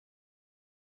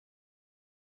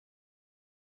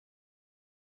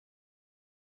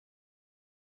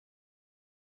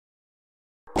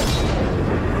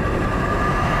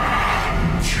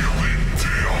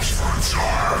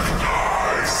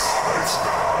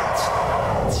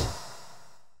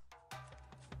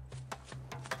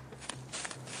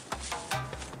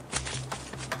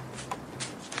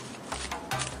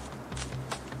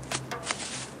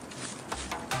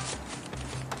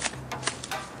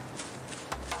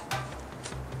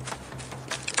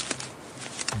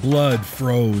Blood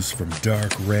froze from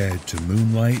dark red to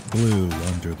moonlight blue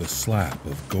under the slap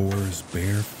of Gore's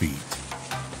bare feet.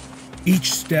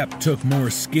 Each step took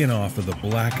more skin off of the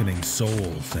blackening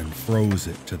soles and froze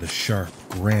it to the sharp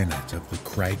granite of the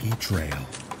craggy trail.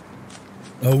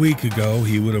 A week ago,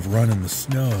 he would have run in the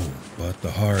snow, but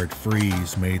the hard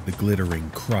freeze made the glittering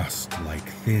crust like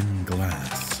thin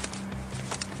glass.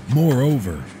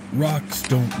 Moreover, rocks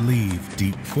don't leave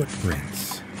deep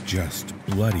footprints, just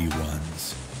bloody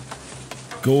ones.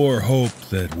 Gore hoped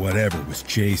that whatever was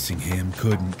chasing him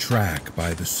couldn't track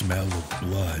by the smell of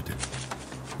blood.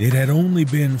 It had only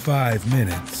been 5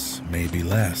 minutes, maybe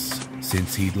less,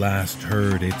 since he'd last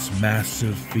heard its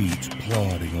massive feet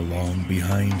plodding along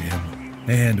behind him,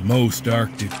 and most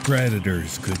Arctic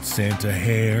predators could scent a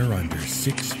hair under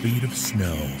 6 feet of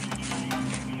snow.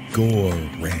 Gore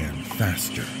ran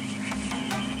faster.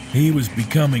 He was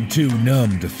becoming too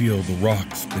numb to feel the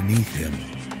rocks beneath him.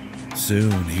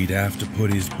 Soon he'd have to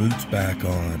put his boots back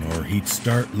on or he'd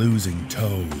start losing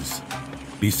toes.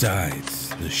 Besides,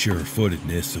 the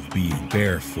sure-footedness of being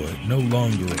barefoot no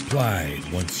longer applied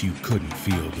once you couldn't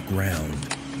feel the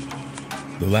ground.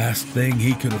 The last thing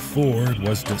he could afford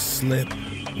was to slip,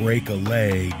 break a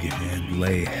leg, and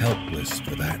lay helpless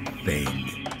for that thing.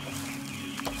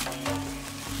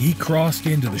 He crossed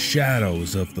into the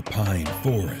shadows of the pine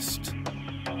forest.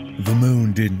 The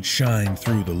moon didn't shine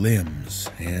through the limbs,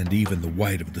 and even the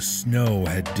white of the snow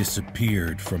had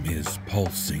disappeared from his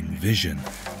pulsing vision.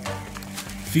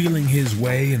 Feeling his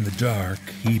way in the dark,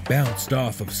 he bounced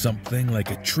off of something like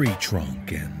a tree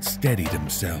trunk and steadied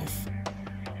himself.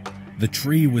 The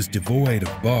tree was devoid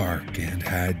of bark and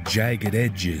had jagged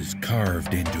edges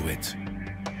carved into it.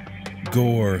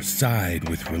 Gore sighed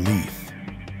with relief.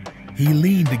 He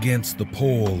leaned against the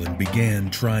pole and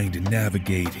began trying to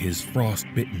navigate his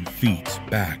frostbitten feet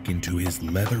back into his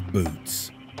leather boots.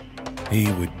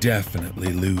 He would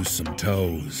definitely lose some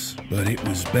toes, but it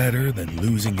was better than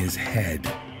losing his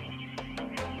head.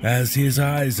 As his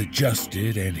eyes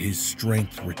adjusted and his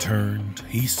strength returned,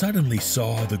 he suddenly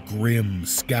saw the grim,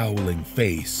 scowling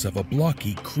face of a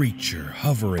blocky creature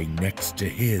hovering next to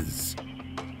his.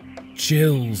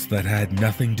 Chills that had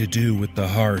nothing to do with the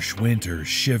harsh winter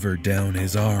shivered down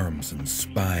his arms and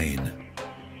spine.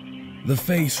 The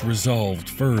face resolved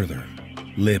further,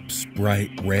 lips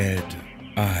bright red,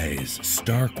 eyes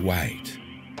stark white.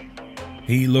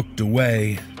 He looked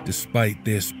away, despite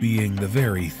this being the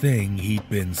very thing he'd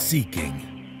been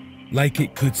seeking, like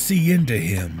it could see into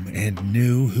him and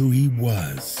knew who he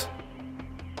was.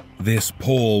 This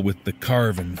pole with the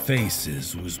carven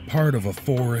faces was part of a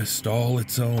forest all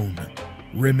its own,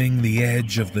 rimming the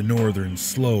edge of the northern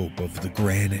slope of the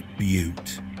granite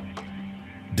butte.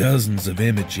 Dozens of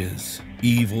images,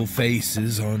 evil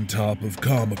faces on top of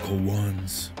comical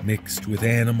ones, mixed with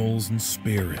animals and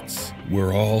spirits,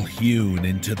 were all hewn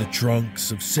into the trunks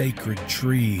of sacred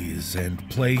trees and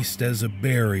placed as a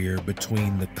barrier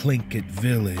between the Klondike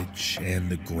village and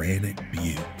the granite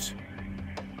butte.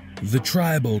 The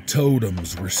tribal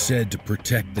totems were said to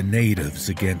protect the natives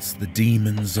against the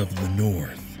demons of the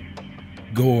north.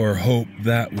 Gore hoped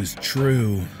that was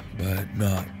true, but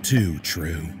not too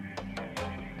true.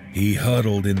 He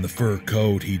huddled in the fur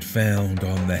coat he'd found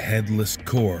on the headless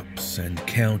corpse and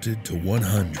counted to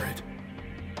 100.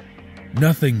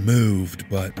 Nothing moved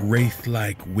but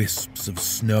wraith-like wisps of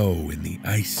snow in the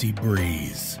icy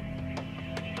breeze.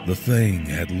 The thing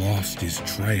had lost his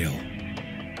trail.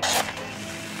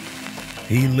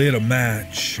 He lit a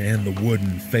match and the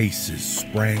wooden faces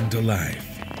sprang to life.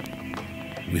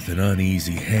 With an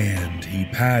uneasy hand, he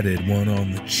patted one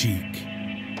on the cheek.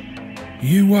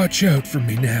 "You watch out for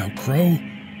me now, Crow.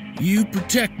 You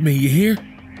protect me, you hear?"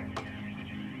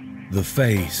 The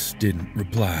face didn't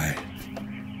reply.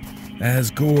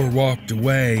 As Gore walked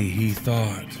away, he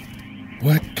thought,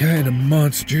 "What kind of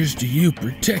monsters do you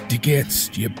protect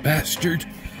against, you bastard?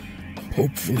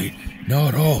 Hopefully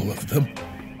not all of them."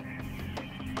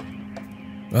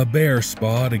 A bare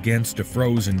spot against a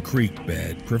frozen creek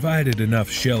bed provided enough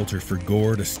shelter for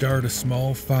Gore to start a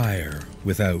small fire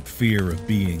without fear of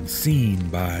being seen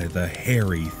by the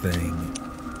hairy thing.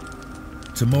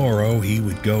 Tomorrow he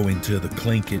would go into the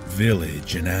Klondike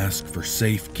village and ask for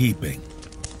safekeeping.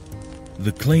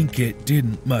 The Klondike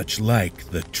didn't much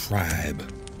like the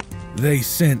tribe. They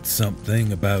sensed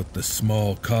something about the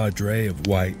small cadre of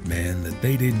white men that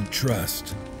they didn't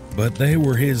trust, but they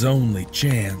were his only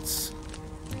chance.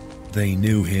 They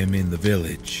knew him in the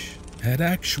village, had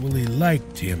actually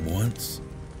liked him once.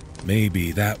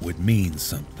 Maybe that would mean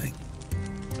something.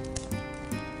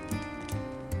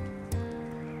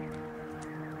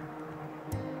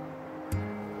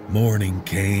 Morning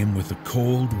came with a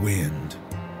cold wind.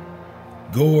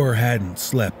 Gore hadn't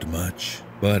slept much,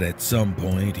 but at some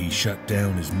point he shut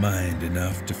down his mind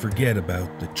enough to forget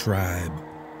about the tribe,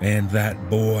 and that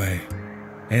boy,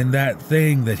 and that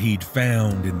thing that he'd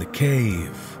found in the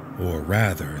cave, or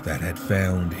rather that had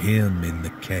found him in the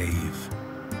cave.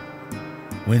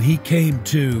 When he came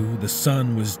to, the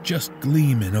sun was just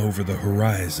gleaming over the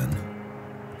horizon.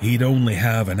 He'd only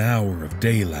have an hour of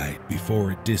daylight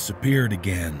before it disappeared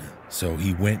again, so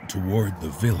he went toward the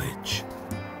village.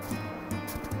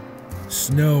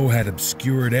 Snow had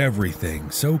obscured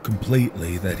everything so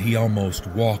completely that he almost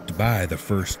walked by the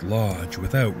first lodge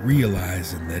without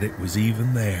realizing that it was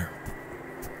even there.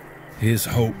 His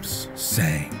hopes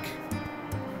sank.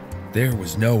 There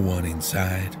was no one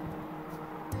inside.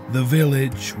 The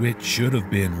village, which should have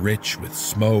been rich with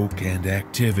smoke and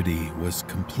activity, was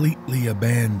completely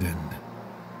abandoned,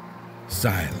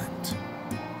 silent.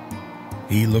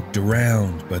 He looked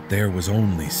around, but there was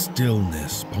only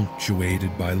stillness,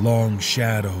 punctuated by long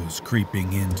shadows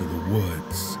creeping into the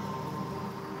woods.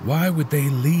 Why would they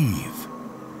leave?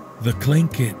 The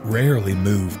Klondike rarely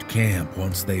moved camp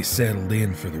once they settled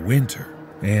in for the winter,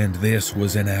 and this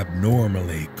was an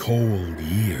abnormally cold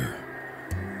year.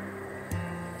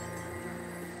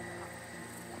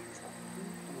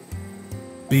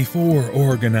 Before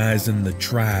organizing the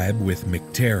tribe with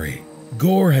McTerry,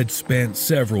 Gore had spent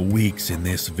several weeks in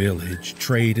this village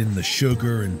trading the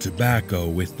sugar and tobacco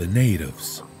with the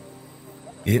natives.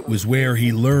 It was where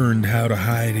he learned how to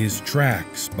hide his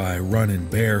tracks by running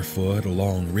barefoot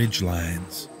along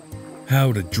ridgelines,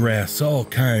 how to dress all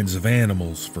kinds of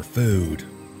animals for food,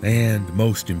 and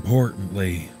most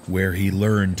importantly, where he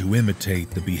learned to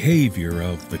imitate the behavior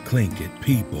of the Klondike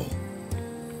people.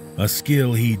 A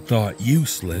skill he'd thought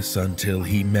useless until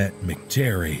he met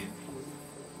McTerry.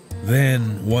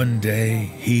 Then, one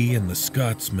day, he and the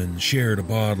Scotsman shared a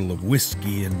bottle of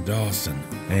whiskey in Dawson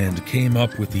and came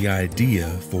up with the idea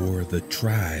for the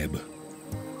tribe.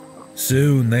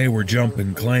 Soon they were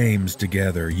jumping claims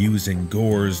together using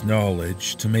Gore's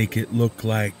knowledge to make it look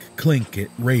like Klondike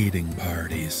raiding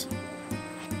parties.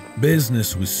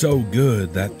 Business was so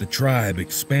good that the tribe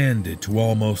expanded to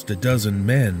almost a dozen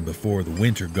men before the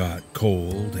winter got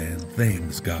cold and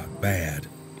things got bad.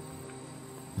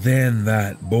 Then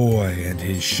that boy and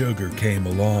his sugar came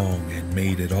along and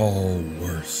made it all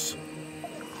worse.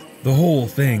 The whole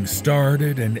thing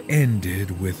started and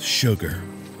ended with sugar.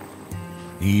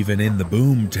 Even in the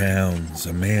boom towns,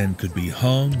 a man could be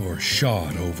hung or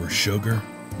shot over sugar,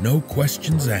 no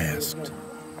questions asked.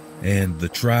 And the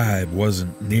tribe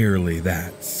wasn't nearly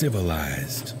that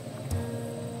civilized.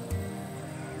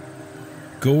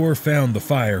 Gore found the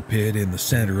fire pit in the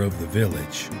center of the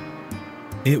village.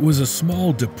 It was a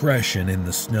small depression in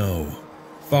the snow,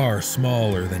 far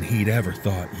smaller than he'd ever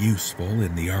thought useful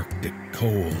in the Arctic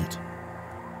cold.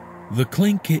 The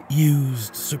Klondike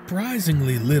used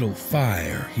surprisingly little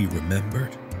fire, he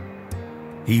remembered.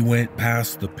 He went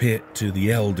past the pit to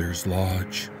the Elders'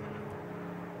 Lodge.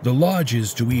 The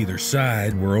lodges to either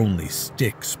side were only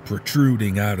sticks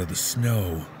protruding out of the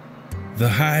snow. The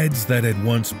hides that had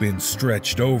once been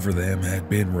stretched over them had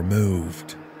been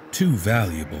removed, too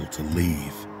valuable to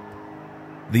leave.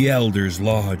 The Elders'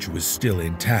 Lodge was still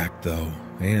intact, though,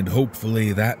 and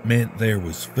hopefully that meant there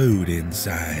was food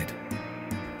inside.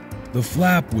 The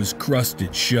flap was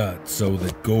crusted shut so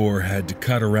that Gore had to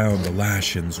cut around the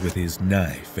lashings with his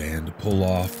knife and pull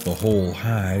off the whole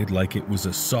hide like it was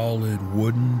a solid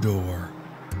wooden door.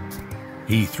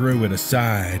 He threw it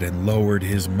aside and lowered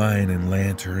his mining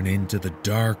lantern into the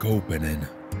dark opening.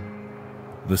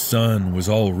 The sun was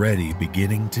already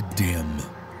beginning to dim.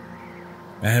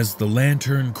 As the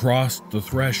lantern crossed the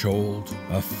threshold,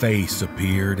 a face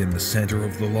appeared in the center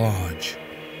of the lodge.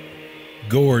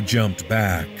 Gore jumped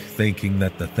back, thinking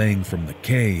that the thing from the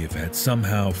cave had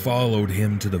somehow followed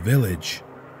him to the village.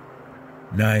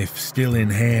 Knife still in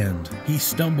hand, he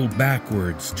stumbled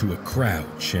backwards to a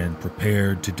crouch and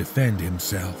prepared to defend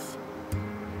himself.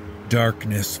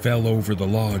 Darkness fell over the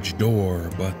lodge door,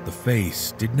 but the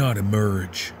face did not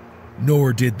emerge,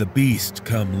 nor did the beast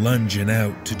come lunging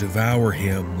out to devour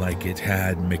him like it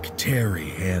had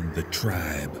McTerry and the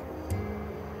tribe.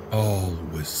 All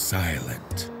was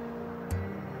silent.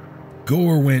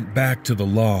 Gore went back to the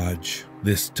lodge,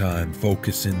 this time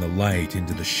focusing the light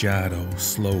into the shadow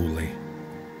slowly.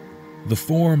 The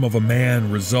form of a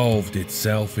man resolved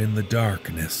itself in the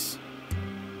darkness.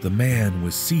 The man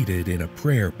was seated in a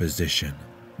prayer position,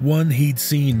 one he'd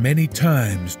seen many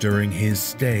times during his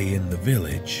stay in the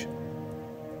village.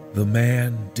 The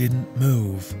man didn't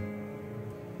move.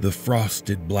 The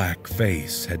frosted black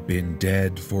face had been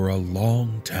dead for a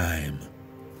long time.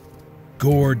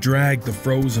 Gore dragged the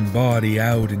frozen body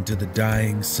out into the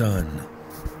dying sun.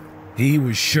 He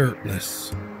was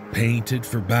shirtless, painted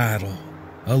for battle,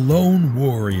 a lone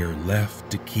warrior left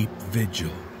to keep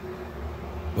vigil.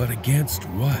 But against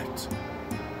what?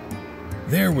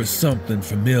 There was something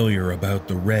familiar about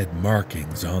the red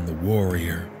markings on the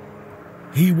warrior.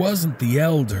 He wasn't the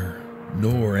elder,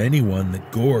 nor anyone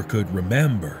that Gore could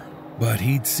remember, but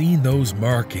he'd seen those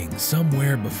markings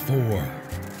somewhere before.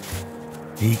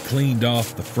 He cleaned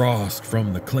off the frost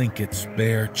from the Klinke's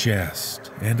bare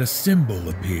chest, and a symbol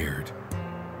appeared.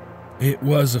 It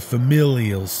was a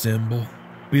familial symbol,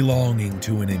 belonging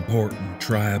to an important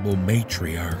tribal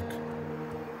matriarch.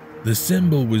 The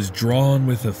symbol was drawn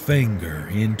with a finger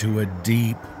into a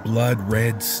deep,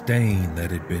 blood-red stain that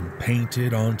had been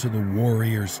painted onto the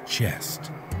warrior's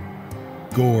chest.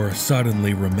 Gore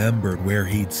suddenly remembered where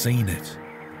he'd seen it.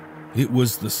 It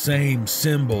was the same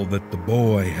symbol that the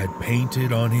boy had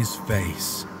painted on his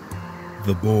face.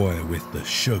 The boy with the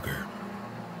sugar.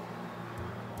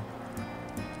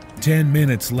 10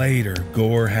 minutes later,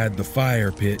 Gore had the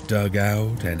fire pit dug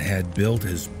out and had built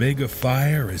as big a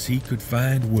fire as he could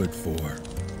find wood for.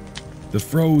 The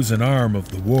frozen arm of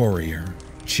the warrior,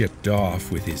 chipped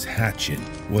off with his hatchet,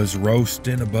 was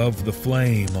roasting above the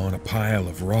flame on a pile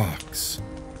of rocks.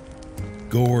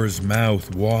 Gore's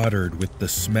mouth watered with the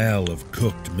smell of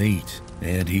cooked meat,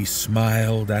 and he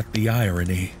smiled at the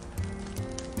irony.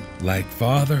 Like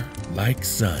father, like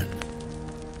son.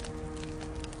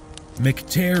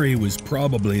 McTerry was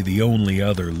probably the only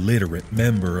other literate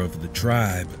member of the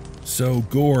tribe, so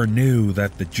Gore knew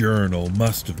that the journal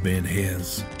must have been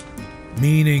his,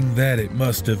 meaning that it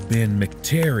must have been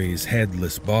McTerry's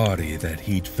headless body that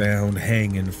he'd found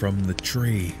hanging from the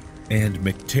tree, and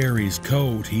McTerry's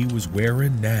coat he was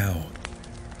wearing now.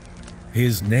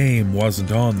 His name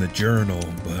wasn't on the journal,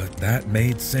 but that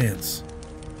made sense.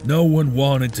 No one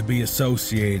wanted to be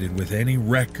associated with any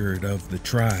record of the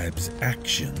tribe's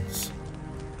actions.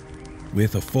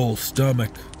 With a full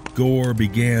stomach, Gore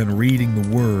began reading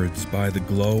the words by the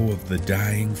glow of the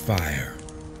dying fire.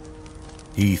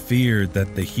 He feared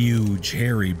that the huge,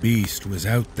 hairy beast was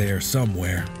out there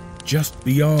somewhere, just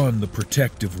beyond the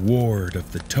protective ward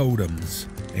of the totems,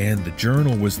 and the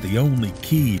journal was the only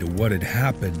key to what had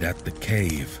happened at the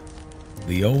cave.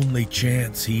 The only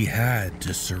chance he had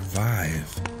to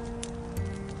survive.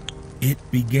 It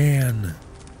began.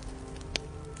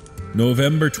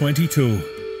 November 22.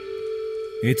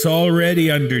 It's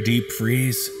already under deep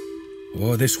freeze.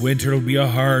 Oh, this winter'll be a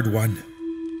hard one.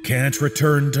 Can't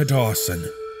return to Dawson.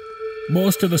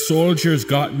 Most of the soldiers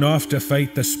gotten off to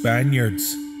fight the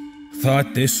Spaniards.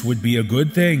 Thought this would be a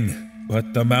good thing,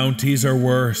 but the Mounties are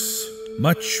worse,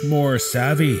 much more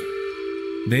savvy.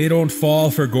 They don't fall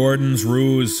for Gordon's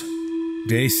ruse.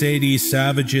 They say these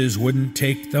savages wouldn't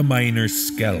take the miners'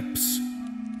 scalps.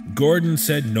 Gordon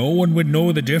said no one would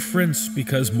know the difference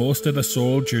because most of the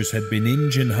soldiers had been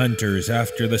Injun hunters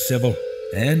after the Civil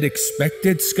and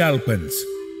expected scalpings.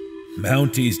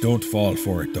 Mounties don't fall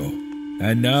for it though,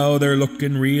 and now they're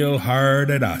looking real hard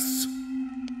at us.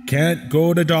 Can't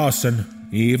go to Dawson,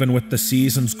 even with the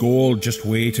season's gold just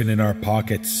waiting in our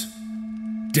pockets.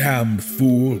 Damned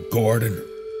fool, Gordon.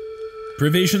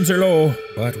 Provisions are low,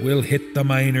 but we'll hit the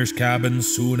miners'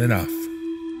 cabins soon enough.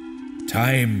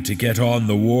 Time to get on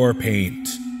the war paint.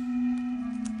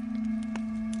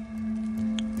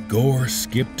 Gore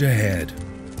skipped ahead.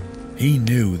 He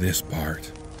knew this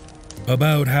part.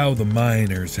 About how the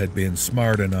miners had been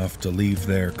smart enough to leave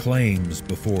their claims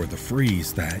before the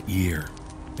freeze that year,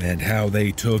 and how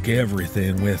they took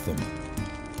everything with them.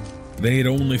 They'd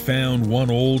only found one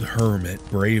old hermit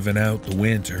braving out the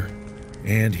winter,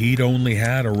 and he'd only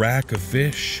had a rack of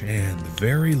fish and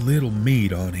very little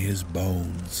meat on his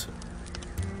bones.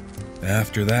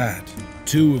 After that,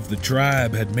 2 of the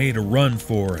tribe had made a run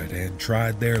for it and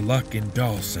tried their luck in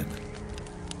Dawson.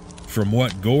 From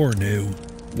what Gore knew,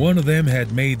 one of them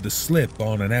had made the slip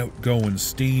on an outgoing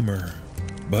steamer,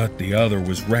 but the other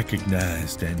was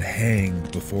recognized and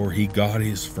hanged before he got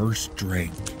his first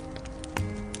drink.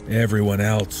 Everyone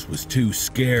else was too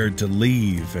scared to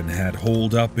leave and had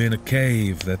holed up in a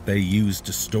cave that they used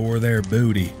to store their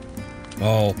booty.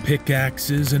 All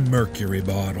pickaxes and mercury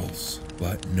bottles,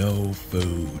 but no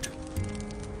food.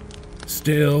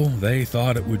 Still, they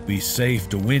thought it would be safe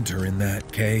to winter in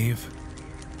that cave.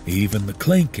 Even the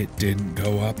Klondike didn't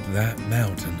go up that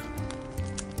mountain.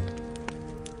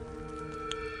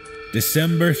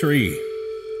 December 3.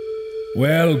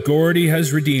 Well, Gordy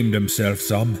has redeemed himself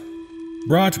some.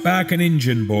 Brought back an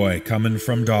Injun boy coming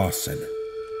from Dawson.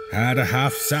 Had a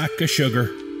half sack of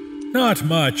sugar. Not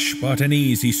much, but an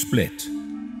easy split.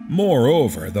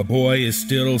 Moreover, the boy is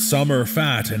still summer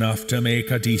fat enough to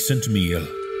make a decent meal.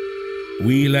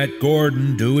 We let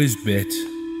Gordon do his bit.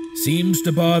 Seems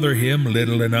to bother him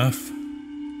little enough.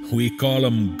 We call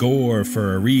him Gore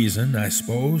for a reason, I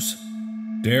suppose.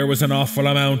 There was an awful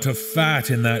amount of fat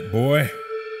in that boy.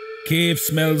 Cave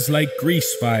smells like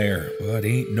grease fire, but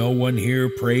ain't no one here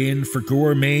praying for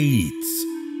gourmet eats.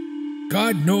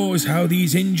 God knows how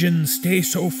these Injuns stay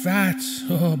so fat,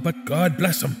 but God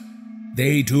bless 'em.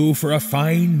 They do for a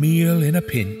fine meal in a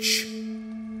pinch.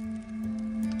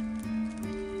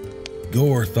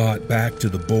 Gore thought back to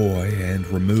the boy and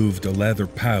removed a leather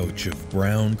pouch of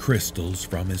brown crystals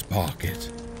from his pocket.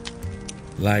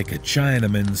 Like a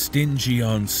Chinaman stingy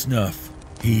on snuff,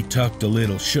 he tucked a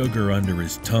little sugar under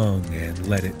his tongue and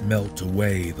let it melt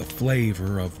away the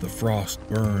flavor of the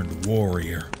frost-burned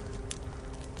warrior.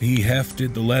 He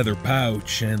hefted the leather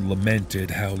pouch and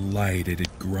lamented how light it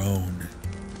had grown.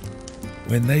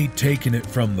 When they'd taken it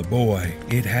from the boy,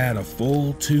 it had a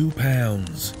full 2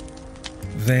 pounds.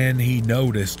 Then he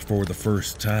noticed for the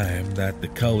first time that the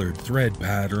colored thread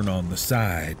pattern on the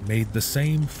side made the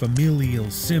same familial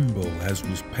symbol as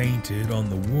was painted on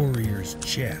the warrior's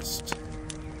chest.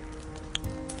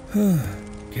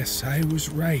 Guess I was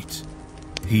right.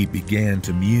 He began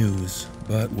to muse,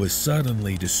 but was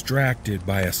suddenly distracted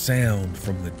by a sound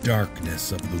from the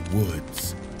darkness of the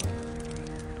woods.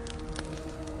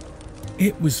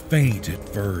 It was faint at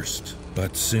first,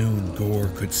 but soon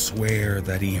Gore could swear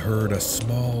that he heard a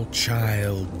small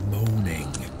child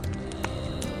moaning.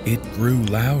 It grew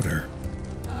louder.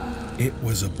 It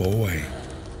was a boy.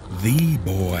 The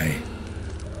boy.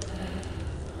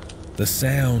 The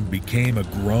sound became a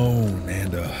groan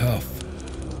and a huff.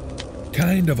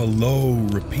 Kind of a low,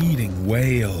 repeating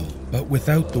wail, but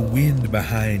without the wind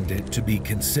behind it to be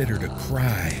considered a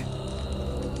cry.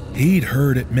 He'd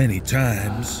heard it many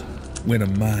times, when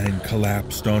a mine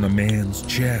collapsed on a man's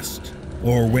chest,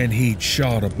 or when he'd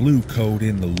shot a bluecoat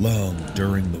in the lung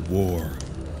during the war.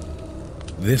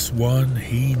 This one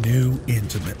he knew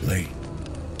intimately.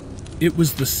 It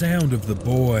was the sound of the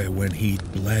boy when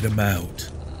he'd bled him out,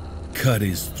 cut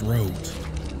his throat.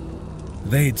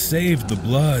 They'd saved the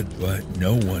blood, but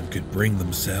no one could bring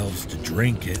themselves to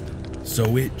drink it,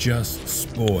 so it just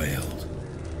spoiled.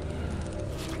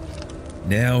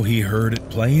 Now he heard it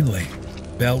plainly,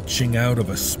 belching out of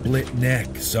a split neck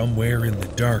somewhere in the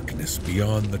darkness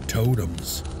beyond the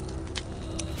totems.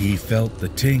 He felt the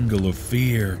tingle of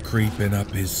fear creeping up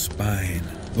his spine,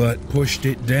 but pushed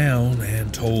it down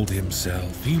and told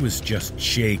himself he was just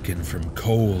shaken from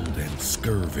cold and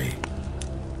scurvy.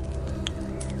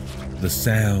 The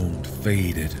sound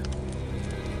faded.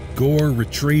 Gore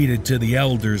retreated to the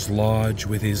Elder's Lodge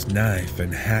with his knife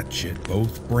and hatchet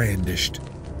both brandished.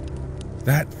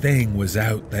 That thing was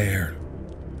out there.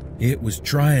 It was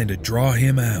trying to draw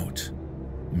him out,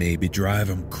 maybe drive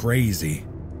him crazy.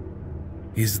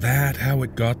 Is that how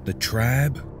it got the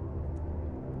tribe?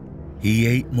 He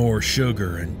ate more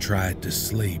sugar and tried to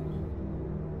sleep.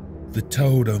 The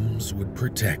totems would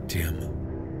protect him.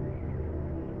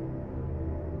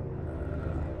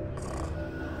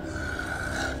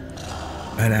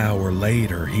 An hour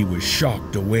later, he was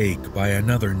shocked awake by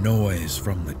another noise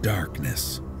from the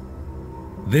darkness.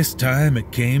 This time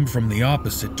it came from the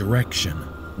opposite direction,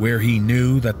 where he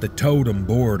knew that the totem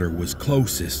border was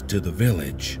closest to the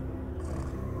village.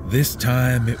 This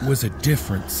time it was a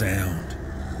different sound.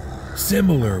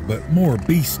 Similar but more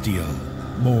bestial,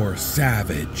 more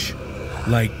savage,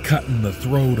 like cutting the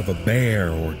throat of a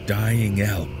bear or dying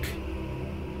elk.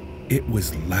 It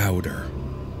was louder.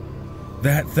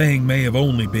 That thing may have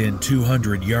only been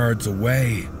 200 yards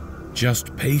away,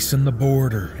 just pacing the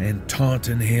border and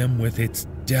taunting him with its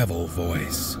devil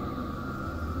voice.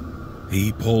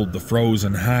 He pulled the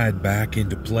frozen hide back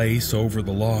into place over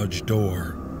the lodge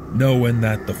door, knowing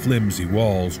that the flimsy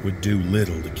walls would do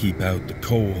little to keep out the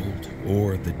cold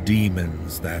or the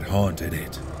demons that haunted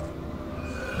it.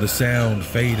 The sound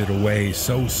faded away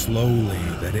so slowly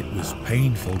that it was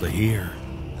painful to hear.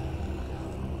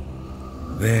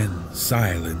 Then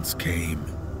silence came,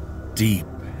 deep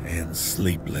and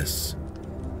sleepless.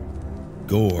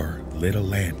 Gore lit a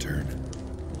lantern.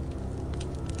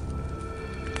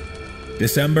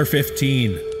 December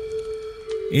 15.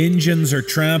 Injuns are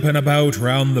tramping about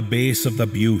round the base of the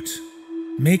butte,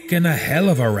 making a hell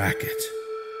of a racket.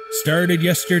 Started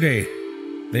yesterday.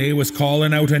 They was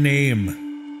calling out a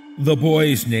name. The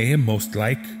boy's name, most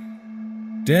like.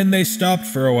 Then they stopped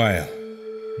for a while.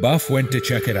 Buff went to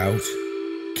check it out.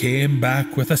 Came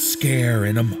back with a scare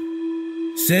in 'em.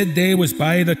 Said they was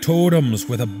by the totems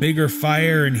with a bigger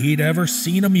fire than he'd ever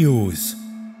seen 'em use.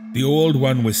 The old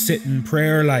one was sitting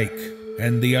prayer-like,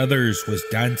 and the others was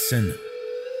dancing.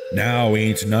 Now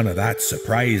ain't none of that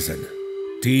surprising.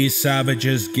 These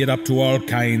savages get up to all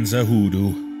kinds of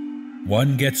hoodoo.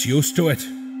 One gets used to it.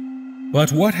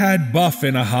 But what had Buff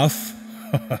in a huff?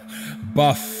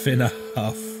 Buff in a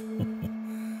huff.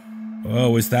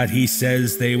 Oh, is that he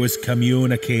says they was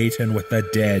communicating with the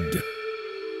dead.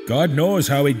 God knows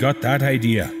how he got that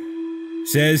idea.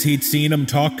 Says he'd seen him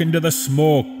talking to the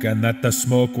smoke and that the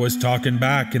smoke was talking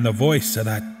back in the voice of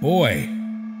that boy.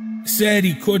 Said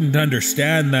he couldn't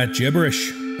understand that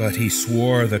gibberish, but he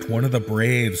swore that one of the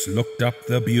braves looked up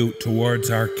the butte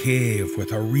towards our cave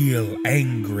with a real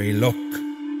angry look.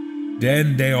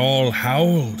 Then they all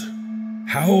howled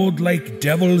like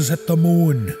devils at the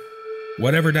moon.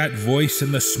 Whatever that voice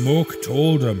in the smoke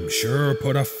told him sure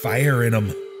put a fire in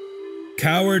him.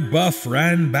 Coward Buff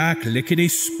ran back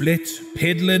lickety-split,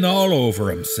 piddling all over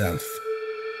himself.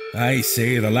 I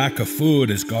say the lack of food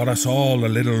has got us all a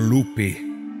little loopy.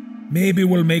 Maybe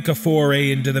we'll make a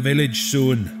foray into the village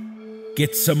soon.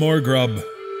 Get some more grub.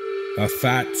 A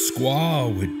fat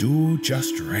squaw would do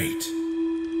just right.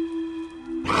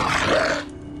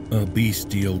 A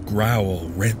bestial growl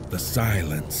rent the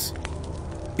silence.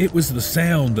 It was the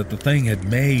sound that the thing had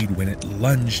made when it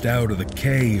lunged out of the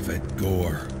cave at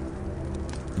Gore.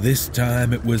 This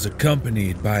time it was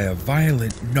accompanied by a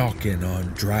violent knocking on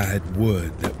dried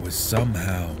wood that was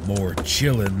somehow more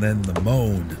chilling than the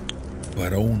moan,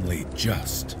 but only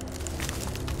just.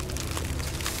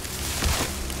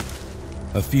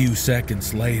 A few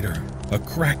seconds later, a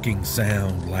cracking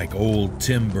sound like old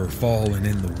timber falling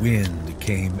in the wind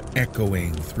came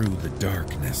echoing through the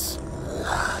darkness.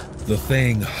 The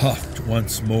thing huffed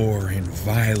once more in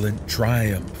violent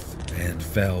triumph and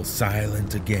fell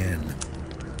silent again.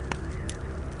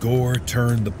 Gore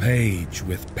turned the page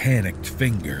with panicked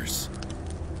fingers.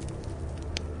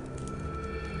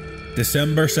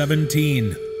 December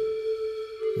 17.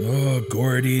 Oh,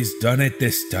 Gordy's done it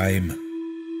this time.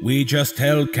 We just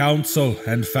held counsel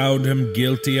and found him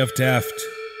guilty of theft.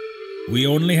 We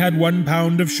only had 1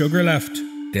 pound of sugar left.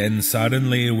 Then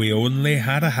suddenly we only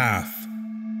had a half.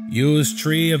 Used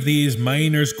 3 of these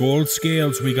miner's gold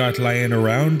scales we got lying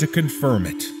around to confirm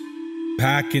it.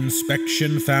 Pack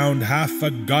inspection found half a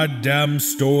goddamn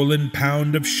stolen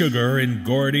pound of sugar in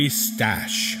Gordy's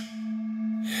stash.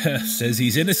 Says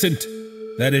he's innocent,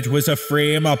 that it was a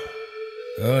frame-up.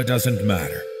 Oh, doesn't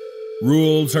matter.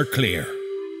 Rules are clear.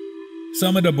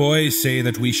 Some of the boys say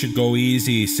that we should go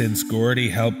easy since Gordy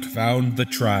helped found the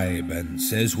tribe and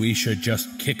says we should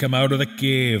just kick him out of the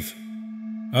cave.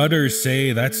 Others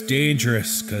say that's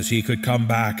dangerous cause he could come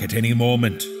back at any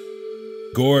moment.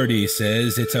 Gordy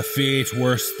says it's a fate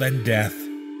worse than death.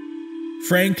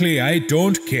 Frankly, I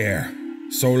don't care,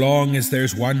 so long as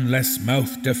there's one less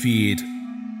mouth to feed.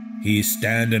 He's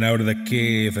standing out of the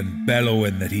cave and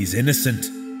bellowing that he's innocent.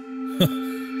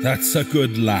 That's a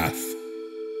good laugh.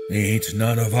 Ain't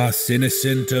none of us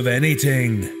innocent of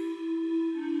anything.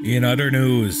 In other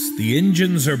news, the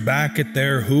Injuns are back at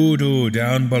their hoodoo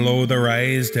down below the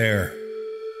rise there.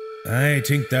 I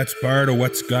think that's part of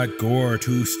what's got Gore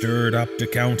too stirred up to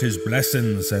count his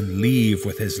blessings and leave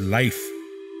with his life.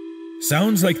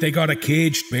 Sounds like they got a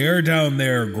caged bear down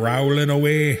there growling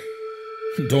away.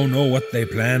 Don't know what they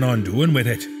plan on doing with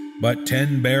it, but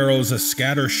 10 barrels of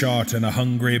scattershot and a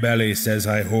hungry belly says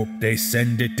I hope they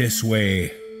send it this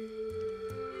way.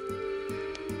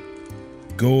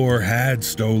 Gore had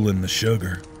stolen the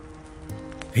sugar.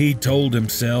 He'd told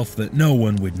himself that no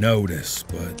one would notice,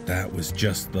 but that was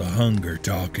just the hunger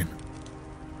talking.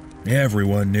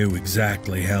 Everyone knew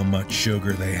exactly how much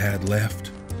sugar they had left.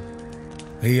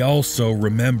 He also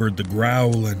remembered the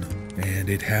growling, and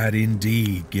it had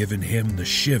indeed given him the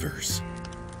shivers.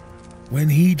 When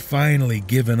he'd finally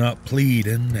given up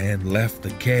pleading and left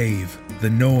the cave, the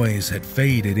noise had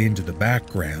faded into the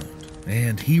background,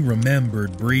 and he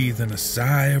remembered breathing a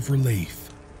sigh of relief.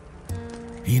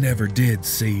 He never did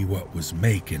see what was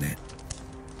making it.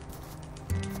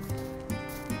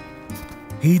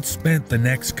 He'd spent the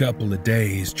next couple of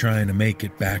days trying to make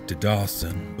it back to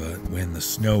Dawson, but when the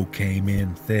snow came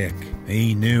in thick,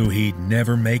 he knew he'd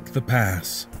never make the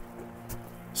pass.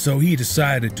 So he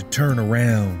decided to turn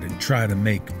around and try to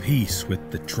make peace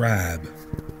with the tribe.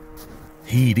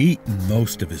 He'd eaten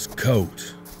most of his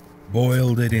coat,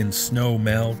 boiled it in snow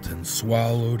melt and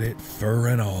swallowed it fur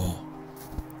and all.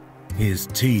 His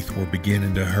teeth were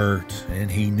beginning to hurt,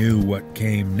 and he knew what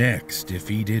came next if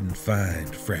he didn't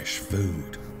find fresh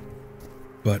food.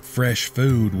 But fresh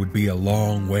food would be a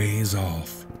long ways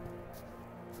off.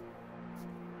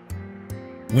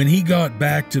 When he got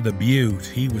back to the butte,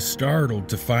 he was startled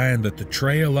to find that the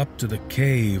trail up to the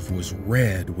cave was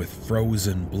red with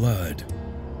frozen blood.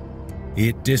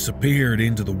 It disappeared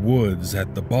into the woods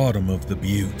at the bottom of the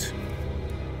butte.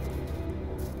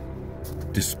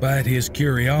 Despite his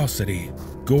curiosity,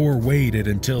 Gore waited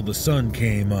until the sun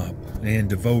came up and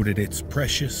devoted its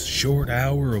precious short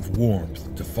hour of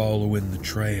warmth to following the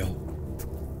trail.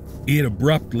 It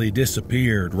abruptly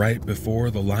disappeared right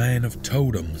before the line of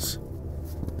totems.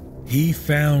 He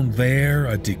found there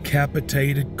a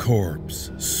decapitated corpse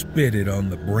spitted on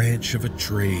the branch of a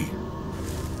tree.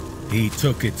 He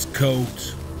took its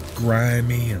coat,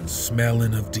 grimy and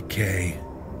smelling of decay.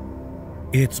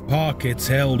 Its pockets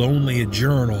held only a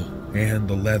journal and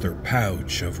the leather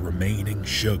pouch of remaining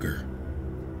sugar.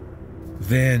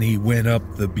 Then he went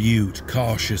up the butte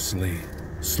cautiously,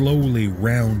 slowly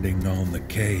rounding on the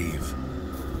cave.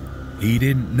 He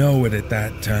didn't know it at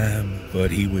that time,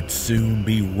 but he would soon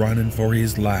be running for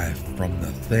his life from the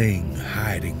thing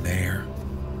hiding there.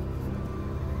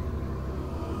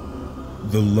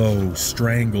 The low,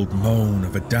 strangled moan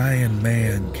of a dying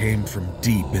man came from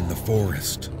deep in the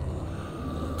forest.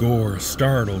 Gore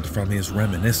startled from his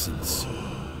reminiscence.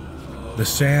 The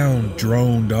sound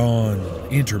droned on,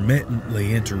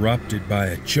 intermittently interrupted by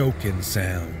a choking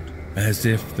sound, as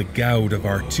if the gout of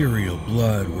arterial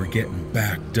blood were getting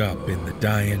backed up in the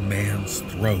dying man's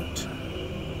throat.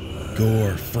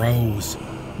 Gore froze,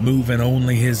 moving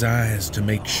only his eyes to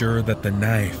make sure that the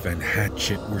knife and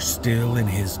hatchet were still in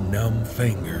his numb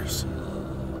fingers.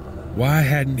 Why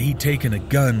hadn't he taken a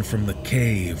gun from the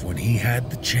cave when he had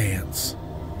the chance?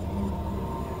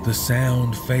 The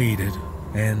sound faded,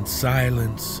 and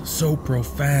silence so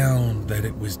profound that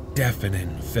it was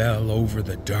deafening fell over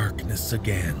the darkness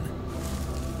again.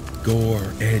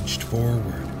 Gore edged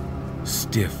forward,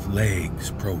 stiff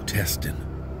legs protesting.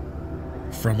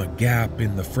 From a gap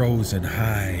in the frozen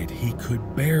hide, he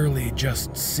could barely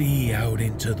just see out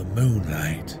into the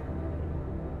moonlight.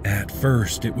 At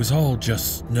first, it was all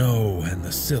just snow and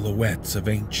the silhouettes of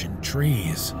ancient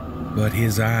trees, but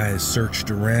his eyes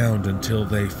searched around until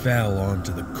they fell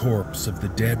onto the corpse of the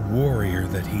dead warrior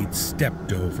that he'd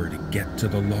stepped over to get to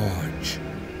the lodge.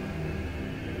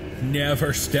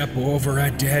 "Never step over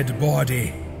a dead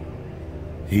body,"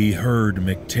 he heard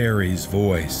McTerry's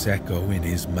voice echo in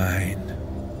his mind.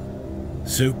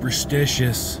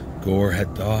 Superstitious, Gore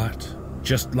had thought,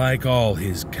 just like all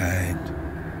his kind.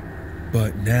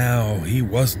 But now he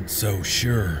wasn't so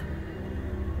sure.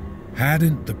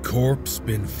 Hadn't the corpse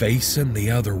been facing the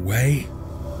other way?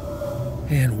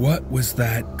 And what was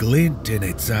that glint in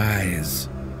its eyes?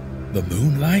 The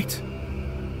moonlight?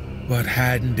 But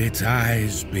hadn't its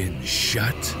eyes been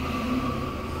shut?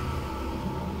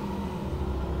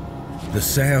 The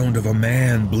sound of a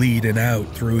man bleeding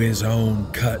out through his own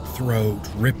cut throat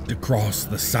ripped across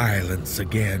the silence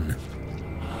again.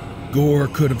 Gore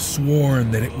could have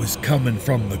sworn that it was coming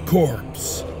from the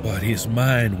corpse, but his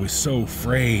mind was so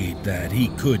frayed that he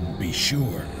couldn't be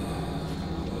sure.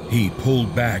 He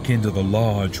pulled back into the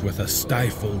lodge with a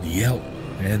stifled yelp,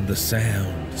 and the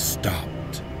sound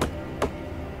stopped.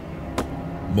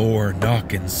 More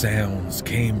knocking sounds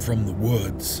came from the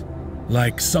woods,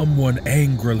 like someone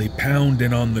angrily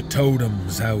pounding on the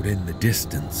totems out in the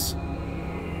distance.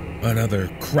 Another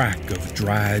crack of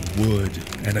dried wood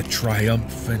and a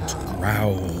triumphant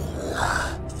growl.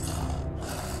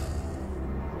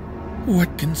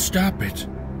 "What can stop it?"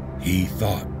 he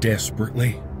thought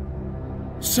desperately.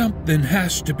 "Something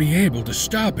has to be able to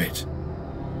stop it."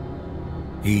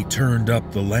 He turned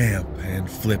up the lamp and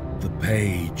flipped the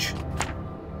page.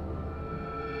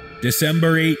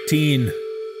 December 18.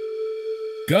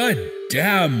 God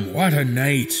damn, what a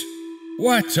night.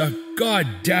 What a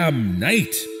goddamn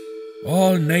night.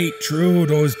 All night through,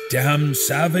 those damn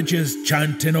savages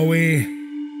chanting away.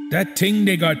 That thing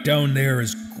they got down there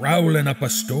is growling up a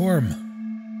storm.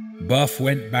 Buff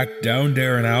went back down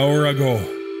there an hour ago.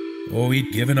 Oh,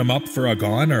 he'd given him up for a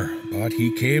goner, but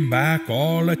he came back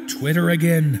all a-twitter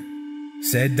again.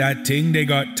 Said that thing they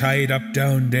got tied up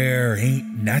down there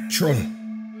ain't natural.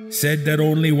 Said that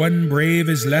only one brave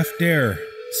is left there,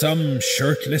 some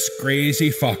shirtless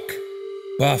crazy fuck.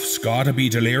 Buff's gotta be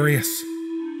delirious.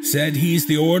 Said he's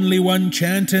the only one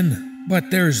chanting, but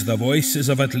there's the voices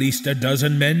of at least a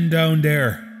dozen men down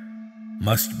there.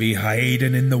 Must be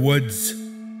hiding in the woods.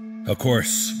 Of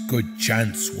course, good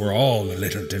chance we're all a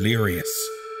little delirious.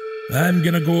 I'm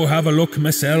gonna go have a look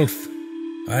myself.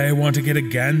 I want to get a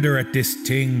gander at this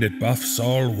thing that Buff's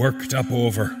all worked up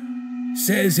over.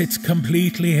 Says it's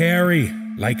completely hairy,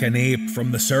 like an ape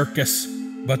from the circus,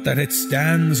 but that it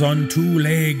stands on two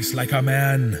legs like a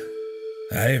man.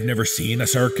 I've never seen a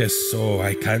circus, so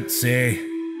I can't say.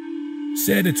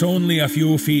 Said it's only a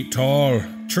few feet tall,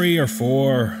 3 or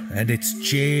 4, and it's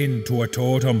chained to a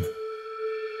totem.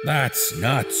 That's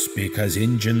nuts because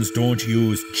Injuns don't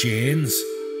use chains.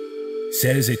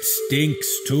 Says it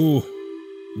stinks too.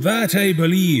 That I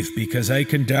believe because I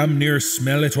can damn near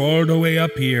smell it all the way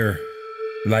up here.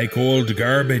 Like old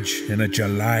garbage in a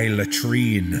July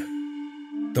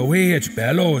latrine. The way it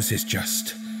bellows is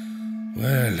just...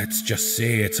 well, let's just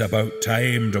say it's about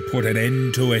time to put an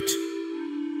end to it.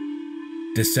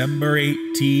 December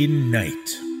 18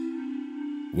 night.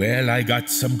 Well, I got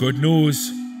some good news.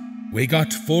 We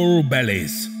got full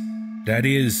bellies. That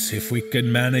is, if we can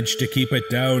manage to keep it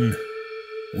down.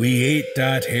 We ate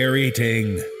that hairy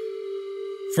thing.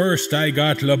 First I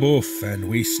got LaBouffe and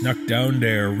we snuck down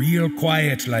there real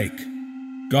quiet like.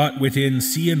 Got within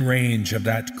seeing range of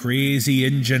that crazy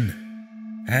Injun.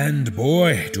 And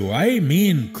boy, do I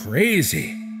mean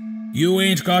crazy. You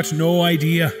ain't got no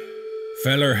idea.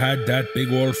 Feller had that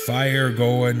big old fire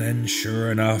going and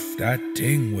sure enough that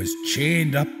thing was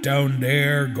chained up down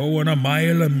there going a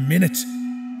mile a minute.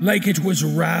 Like it was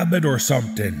rabid or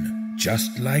something,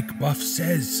 just like Buff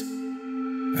says.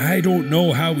 I don't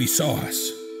know how he saw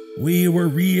us. We were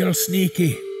real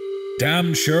sneaky.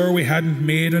 Damn sure we hadn't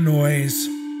made a noise.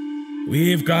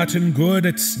 We've gotten good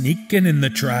at sneaking in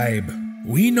the tribe.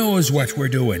 We knows what we're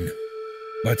doing.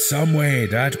 But some way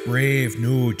that brave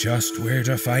knew just where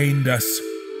to find us.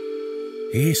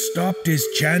 He stopped his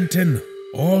chanting,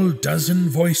 all dozen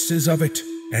voices of it,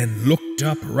 and looked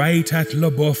up right at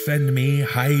LaBouffe and me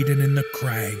hiding in the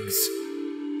crags.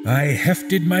 I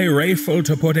hefted my rifle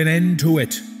to put an end to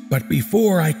it, but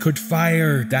before I could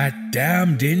fire, that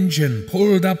damned Injun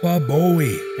pulled up a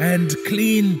bowie and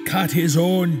clean cut his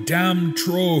own damn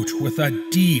throat with a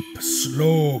deep,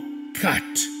 slow cut.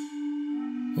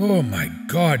 Oh my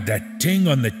God, that thing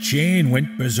on the chain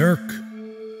went berserk,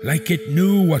 like it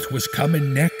knew what was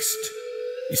coming next.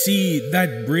 You see,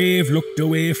 that brave looked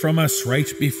away from us right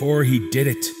before he did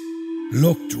it.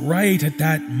 Looked right at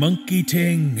that monkey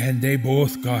thing and they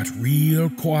both got real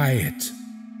quiet.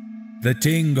 The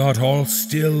thing got all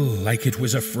still like it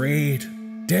was afraid.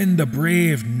 Then the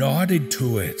brave nodded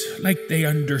to it like they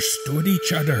understood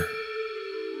each other.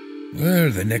 Well,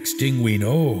 the next thing we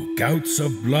know, gouts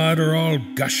of blood are all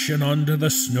gushing onto the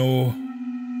snow.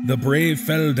 The brave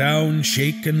fell down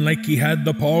shaking like he had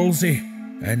the palsy,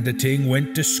 and the thing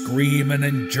went to screaming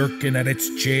and jerking at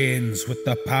its chains with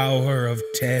the power of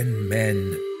 10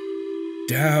 men.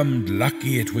 Damned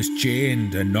lucky it was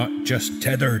chained and not just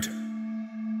tethered.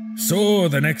 So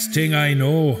the next thing I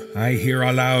know, I hear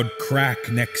a loud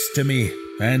crack next to me,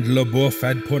 and LaBouffe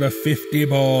had put a 50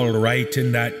 ball right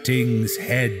in that thing's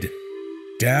head.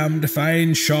 Damned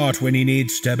fine shot when he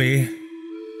needs to be.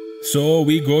 So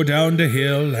we go down the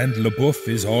hill and LaBouffe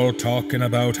is all talking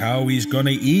about how he's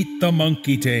gonna eat the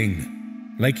monkey thing.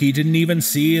 Like he didn't even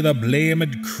see the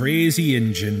blamed crazy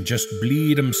Injun just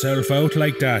bleed himself out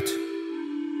like that.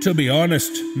 To be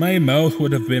honest, my mouth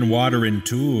would have been watering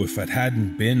too if it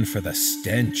hadn't been for the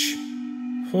stench.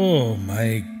 Oh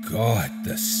my God,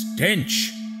 the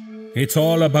stench! It's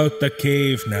all about the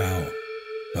cave now.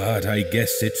 But I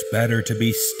guess it's better to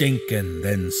be stinking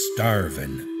than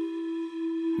starving.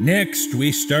 Next,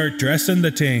 we start dressing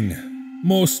the thing,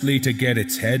 mostly to get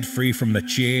its head free from the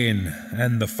chain,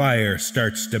 and the fire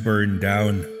starts to burn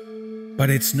down. But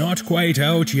it's not quite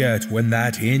out yet when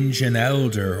that Injun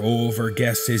elder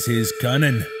overguesses his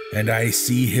gunning, and I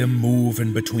see him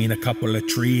moving between a couple of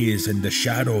trees in the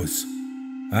shadows.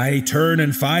 I turn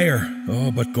and fire,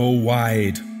 but go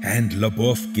wide, and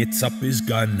LaBouffe gets up his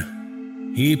gun.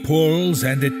 He pulls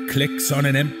and it clicks on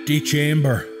an empty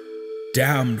chamber.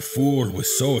 Damned fool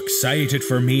was so excited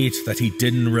for meat that he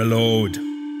didn't reload.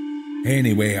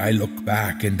 Anyway, I look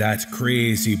back and that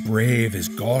crazy brave is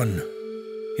gone.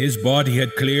 His body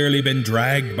had clearly been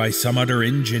dragged by some other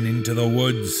Injun into the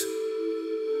woods.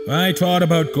 I thought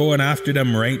about going after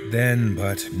them right then,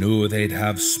 but knew they'd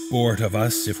have sport of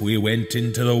us if we went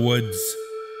into the woods.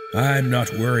 I'm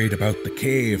not worried about the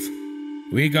cave.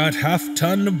 We got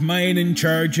half-ton of mining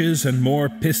charges and more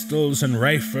pistols and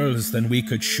rifles than we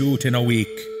could shoot in a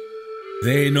week.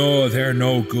 They know they're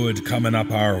no good coming up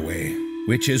our way,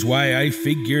 which is why I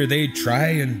figure they'd try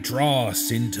and draw us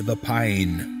into the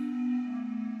pine.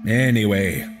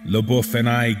 Anyway, LaBouffe and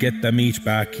I get the meat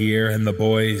back here and the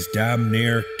boys damn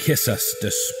near kiss us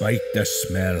despite the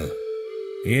smell.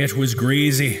 It was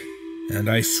greasy, and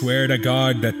I swear to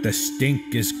God that the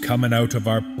stink is coming out of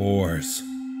our pores.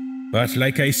 But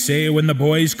like I say when the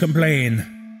boys complain,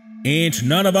 ain't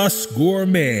none of us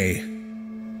gourmet.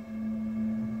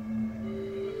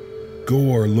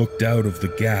 Gore looked out of the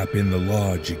gap in the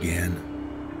lodge again.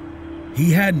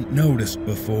 He hadn't noticed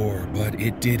before, but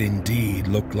it did indeed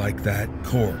look like that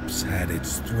corpse had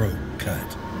its throat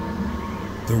cut.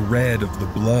 The red of the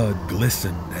blood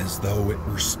glistened as though it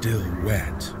were still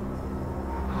wet.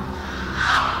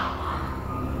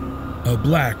 A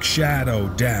black shadow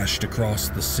dashed across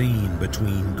the scene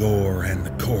between Gore and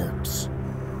the corpse.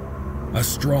 A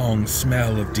strong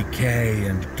smell of decay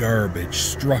and garbage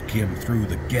struck him through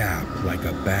the gap like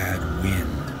a bad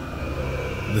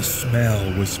wind. The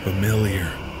smell was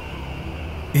familiar.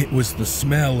 It was the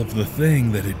smell of the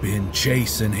thing that had been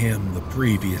chasing him the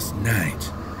previous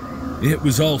night. It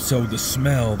was also the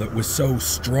smell that was so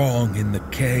strong in the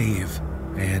cave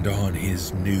and on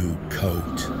his new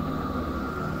coat.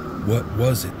 What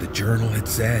was it the journal had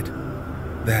said?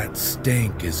 That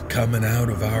stink is coming out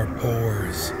of our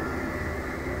pores.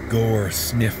 Gore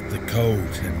sniffed the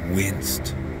coat and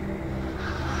winced.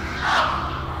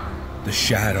 The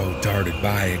shadow darted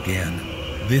by again.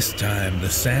 This time, the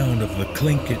sound of the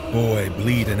Klondike boy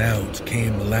bleeding out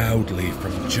came loudly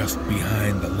from just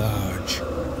behind the lodge.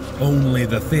 Only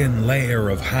the thin layer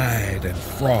of hide and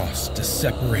frost to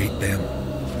separate them.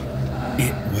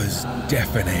 It was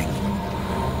deafening.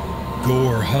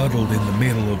 Gore huddled in the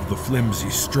middle of the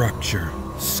flimsy structure,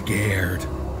 scared.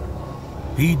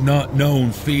 He'd not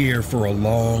known fear for a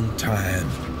long time.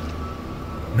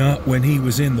 Not when he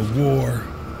was in the war,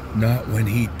 not when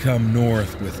he'd come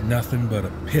north with nothing but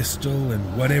a pistol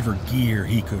and whatever gear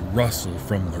he could rustle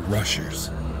from the rushers.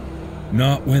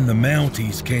 Not when the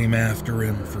Mounties came after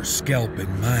him for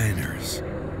scalping miners.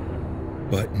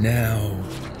 But now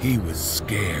he was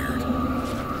scared.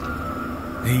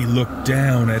 He looked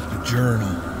down at the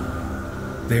journal.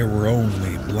 There were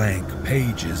only blank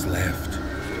pages left.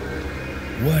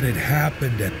 What had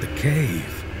happened at the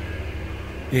cave?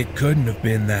 It couldn't have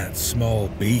been that small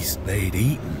beast they'd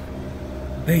eaten.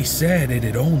 They said it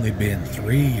had only been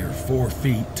 3 or 4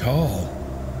 feet tall.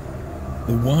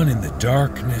 The one in the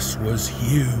darkness was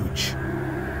huge.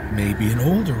 Maybe an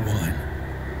older one.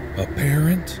 A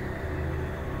parent?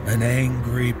 An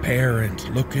angry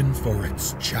parent looking for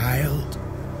its child?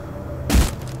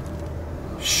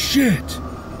 Shit!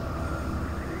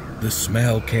 The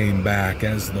smell came back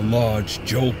as the lodge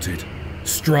jolted,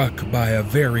 struck by a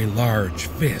very large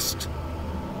fist.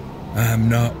 I'm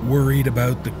not worried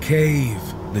about the cave,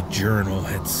 the journal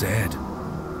had said.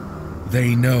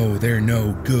 They know they're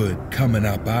no good coming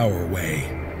up our way.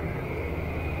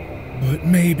 But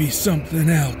maybe something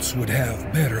else would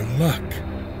have better luck,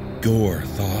 Gore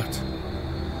thought.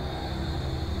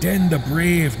 Then the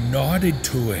brave nodded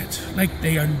to it, like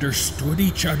they understood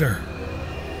each other.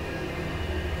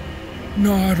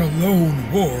 Not a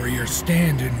lone warrior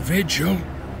standing vigil,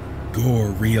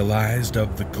 Gore realized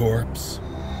of the corpse,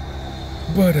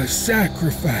 but a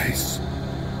sacrifice,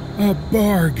 a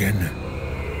bargain,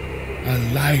 a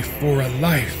life for a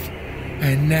life,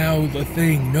 and now the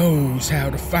thing knows how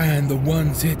to find the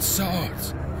ones it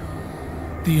sought.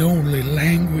 The only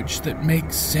language that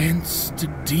makes sense to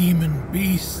demon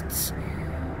beasts.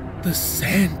 The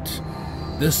scent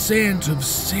of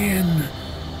sin.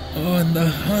 On the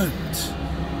hunt.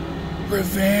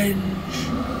 Revenge.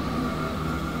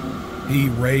 He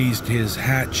raised his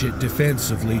hatchet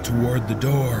defensively toward the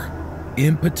door,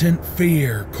 impotent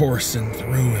fear coursing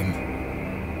through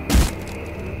him.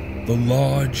 The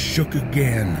lodge shook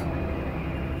again.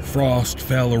 Frost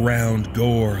fell around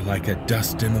Gore like a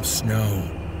dusting of snow.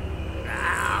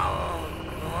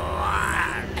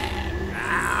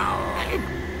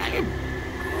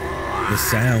 The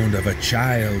sound of a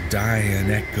child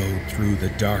dying echoed through the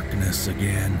darkness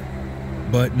again.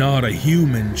 But not a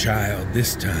human child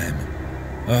this time.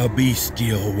 A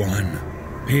bestial one,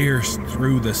 pierced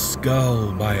through the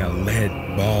skull by a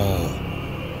lead ball.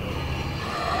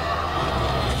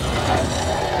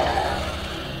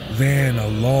 Then a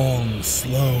long,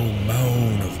 slow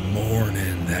moan of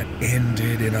mourning that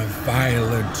ended in a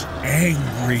violent,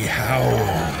 angry howl.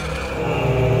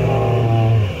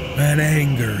 An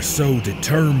anger so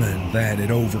determined that it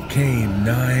overcame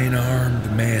 9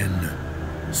 armed men,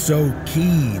 so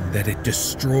keen that it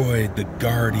destroyed the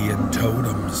guardian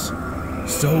totems,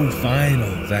 so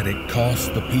final that it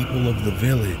cost the people of the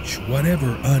village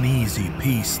whatever uneasy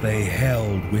peace they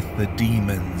held with the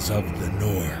demons of the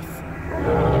north.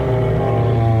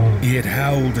 It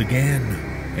howled again,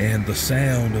 and the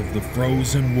sound of the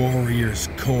frozen warrior's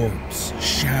corpse,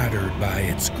 shattered by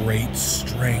its great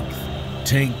strength,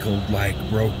 tinkled like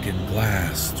broken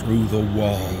glass through the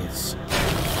walls.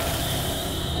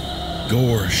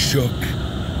 Gore shook.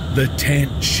 The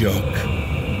tent shook.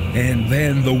 And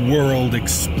then the world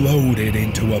exploded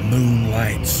into a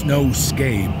moonlight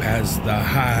snowscape as the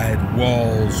hide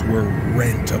walls were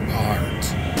rent apart.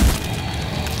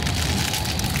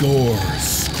 Gore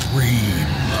screamed,